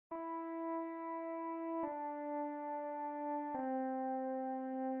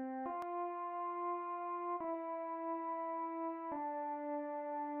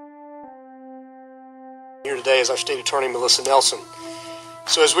here today is our State Attorney, Melissa Nelson.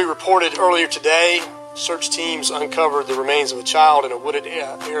 So as we reported earlier today, search teams uncovered the remains of a child in a wooded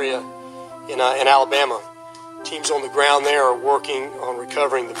area in Alabama. Teams on the ground there are working on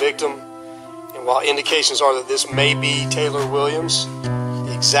recovering the victim. And while indications are that this may be Taylor Williams,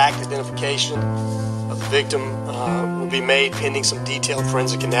 the exact identification of the victim will be made pending some detailed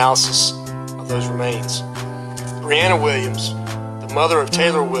forensic analysis of those remains. Brianna Williams, the mother of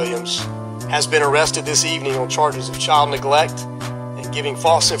Taylor Williams, has been arrested this evening on charges of child neglect and giving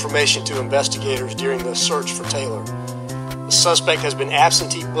false information to investigators during the search for Taylor. The suspect has been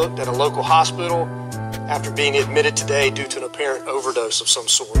absentee booked at a local hospital after being admitted today due to an apparent overdose of some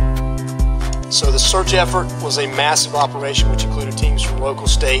sort. So the search effort was a massive operation which included teams from local,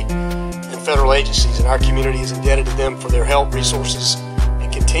 state, and federal agencies, and our community is indebted to them for their help, resources,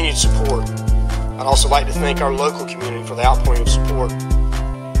 and continued support. I'd also like to thank our local community for the outpouring of support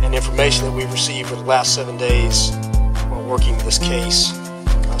and information that we've received for the last 7 days while working this case.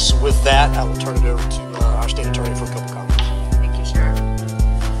 So with that, I will turn it over to our State Attorney for a couple comments. Thank you, Sheriff.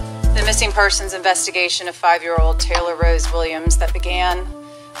 The missing persons investigation of 5-year-old Taylor Rose Williams that began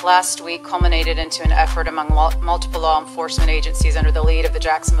last week culminated into an effort among multiple law enforcement agencies under the lead of the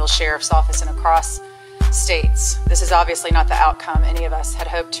Jacksonville Sheriff's Office and across states. This is obviously not the outcome any of us had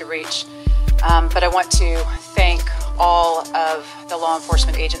hoped to reach, but I want to thank all of the law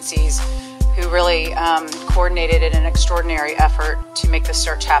enforcement agencies who really coordinated in an extraordinary effort to make this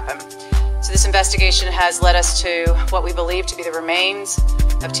search happen. So this investigation has led us to what we believe to be the remains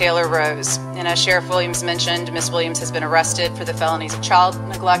of Taylor Rose. And as Sheriff Williams mentioned, Ms. Williams has been arrested for the felonies of child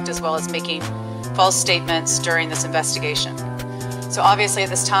neglect as well as making false statements during this investigation. So obviously at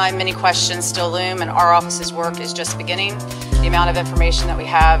this time, many questions still loom and our office's work is just beginning. The amount of information that we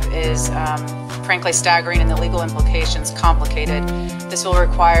have is frankly staggering and the legal implications complicated. This will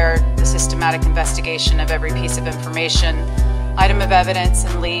require the systematic investigation of every piece of information, item of evidence,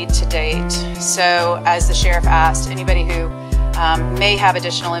 and lead to date. So as the Sheriff asked, anybody who may have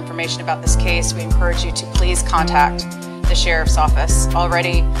additional information about this case, we encourage you to please contact the Sheriff's Office.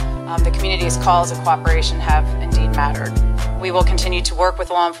 Already, the community's calls of cooperation have indeed mattered. We will continue to work with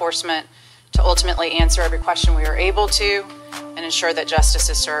law enforcement to ultimately answer every question we are able to and ensure that justice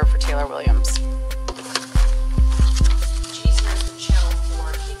is served for Taylor Williams.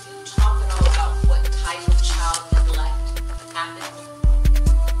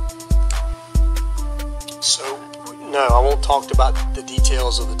 No, I won't talk about the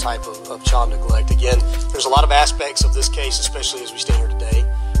details of the type of child neglect. Again, there's a lot of aspects of this case, especially as we stand here today,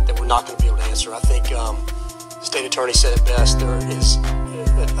 that we're not going to be able to answer. I think the State Attorney said it best. There is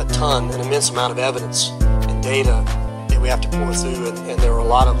an immense amount of evidence and data that we have to pour through, and there are a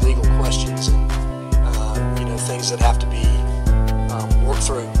lot of legal questions and things that have to be worked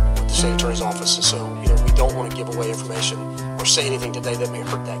through with the State Attorney's Office. And so we don't want to give away information or say anything today that may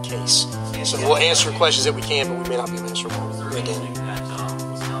hurt that case. So we'll answer questions that we can, but we may not be able to answer them all. Was there anything that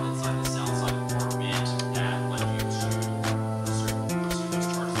was found inside the cell site or meant that led you to pursue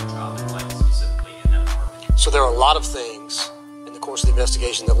those charges of child neglect specifically in that apartment? So there are a lot of things in the course of the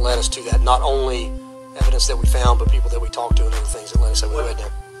investigation that led us to that. Not only evidence that we found, but people that we talked to and other things that led us that we read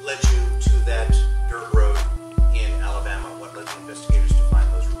down. Led you to that dirt road in Alabama? What led the investigators to find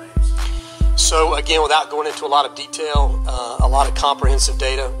those remains? So again, without going into a lot of detail, a lot of comprehensive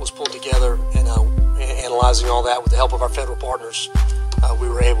data was pulled together, and analyzing all that with the help of our federal partners, we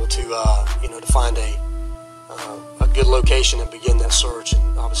were able to to find a good location and begin that search,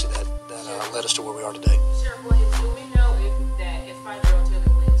 and obviously that led us to where we are today. Sheriff Williams, do we know if 5-year-old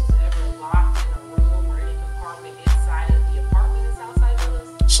Taylor Williams was ever locked in a room or any compartment inside of the apartment in Southside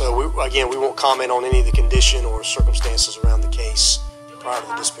Villas? So we won't comment on any of the condition or circumstances around the case prior to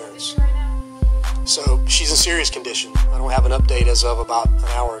the disappearance. Right now? So she's in serious condition. I don't have an update as of about an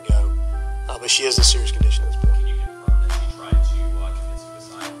hour ago, but she is in serious condition at this point. Can you confirm that she tried to commit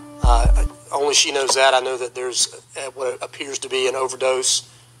suicide? Only she knows that. I know that there's what appears to be an overdose,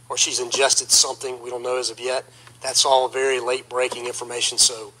 or she's ingested something. We don't know as of yet. That's all very late breaking information,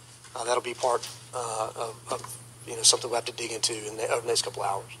 so that'll be part of something we'll have to dig into over the next couple of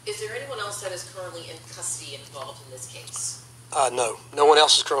hours. Is there anyone else that is currently in custody involved in this case? No one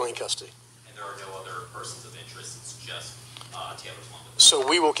else is currently in custody. And there are no other persons of interest, it's just Taylor's mom? So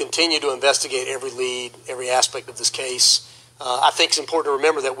we will continue to investigate every lead, every aspect of this case. I think it's important to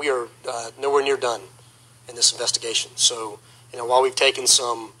remember that we are nowhere near done in this investigation. So, while we've taken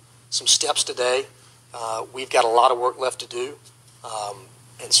some steps today, we've got a lot of work left to do.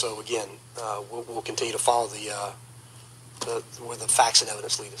 And so, again, we'll continue to follow where the facts and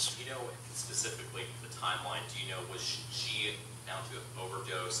evidence lead us. Do you know specifically the timeline? Do you know was she found to have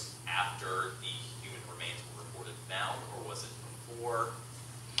overdosed after the human remains were reported found, or was it before?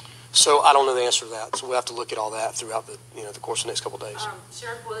 So I don't know the answer to that. So we'll have to look at all that throughout the course of the next couple of days.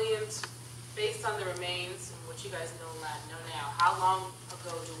 Sheriff Williams, based on the remains and what you guys know now, how long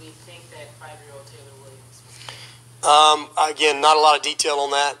ago do we think that 5-year-old Taylor Williams was killed? Again, not a lot of detail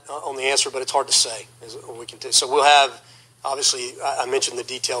on that, on the answer, but it's hard to say. So we'll have, obviously, I mentioned the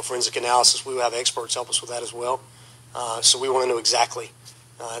detailed forensic analysis. We will have experts help us with that as well. So we want to know exactly.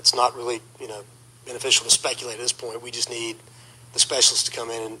 It's not really, beneficial to speculate at this point. We just need the specialists to come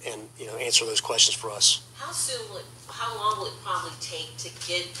in and answer those questions for us. How long will it probably take to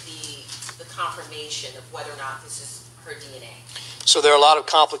get the confirmation of whether or not this is her DNA? So there are a lot of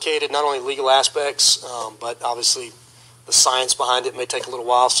complicated, not only legal aspects, but obviously the science behind it may take a little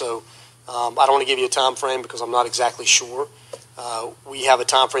while. So I don't want to give you a time frame because I'm not exactly sure. We have a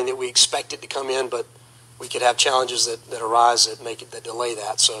time frame that we expect it to come in, but we could have challenges that arise that delay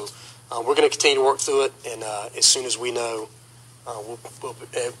that. So we're going to continue to work through it, and as soon as we know, we'll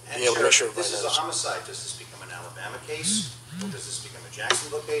be able to make sure everybody This is a knows. homicide. Does this become an Alabama case, or does this become a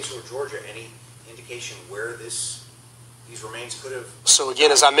Jacksonville case, or Georgia? Any indication where these remains could have? So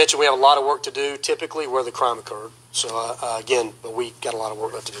again, as I mentioned, we have a lot of work to do typically where the crime occurred. So but we got a lot of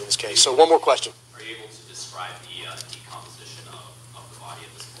work left to do in this case. So one more question. Are you able to describe the decomposition of the body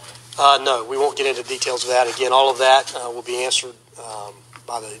at this point? No, we won't get into details of that. Again, all of that will be answered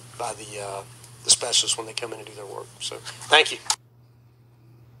by the specialists when they come in and do their work. So thank you.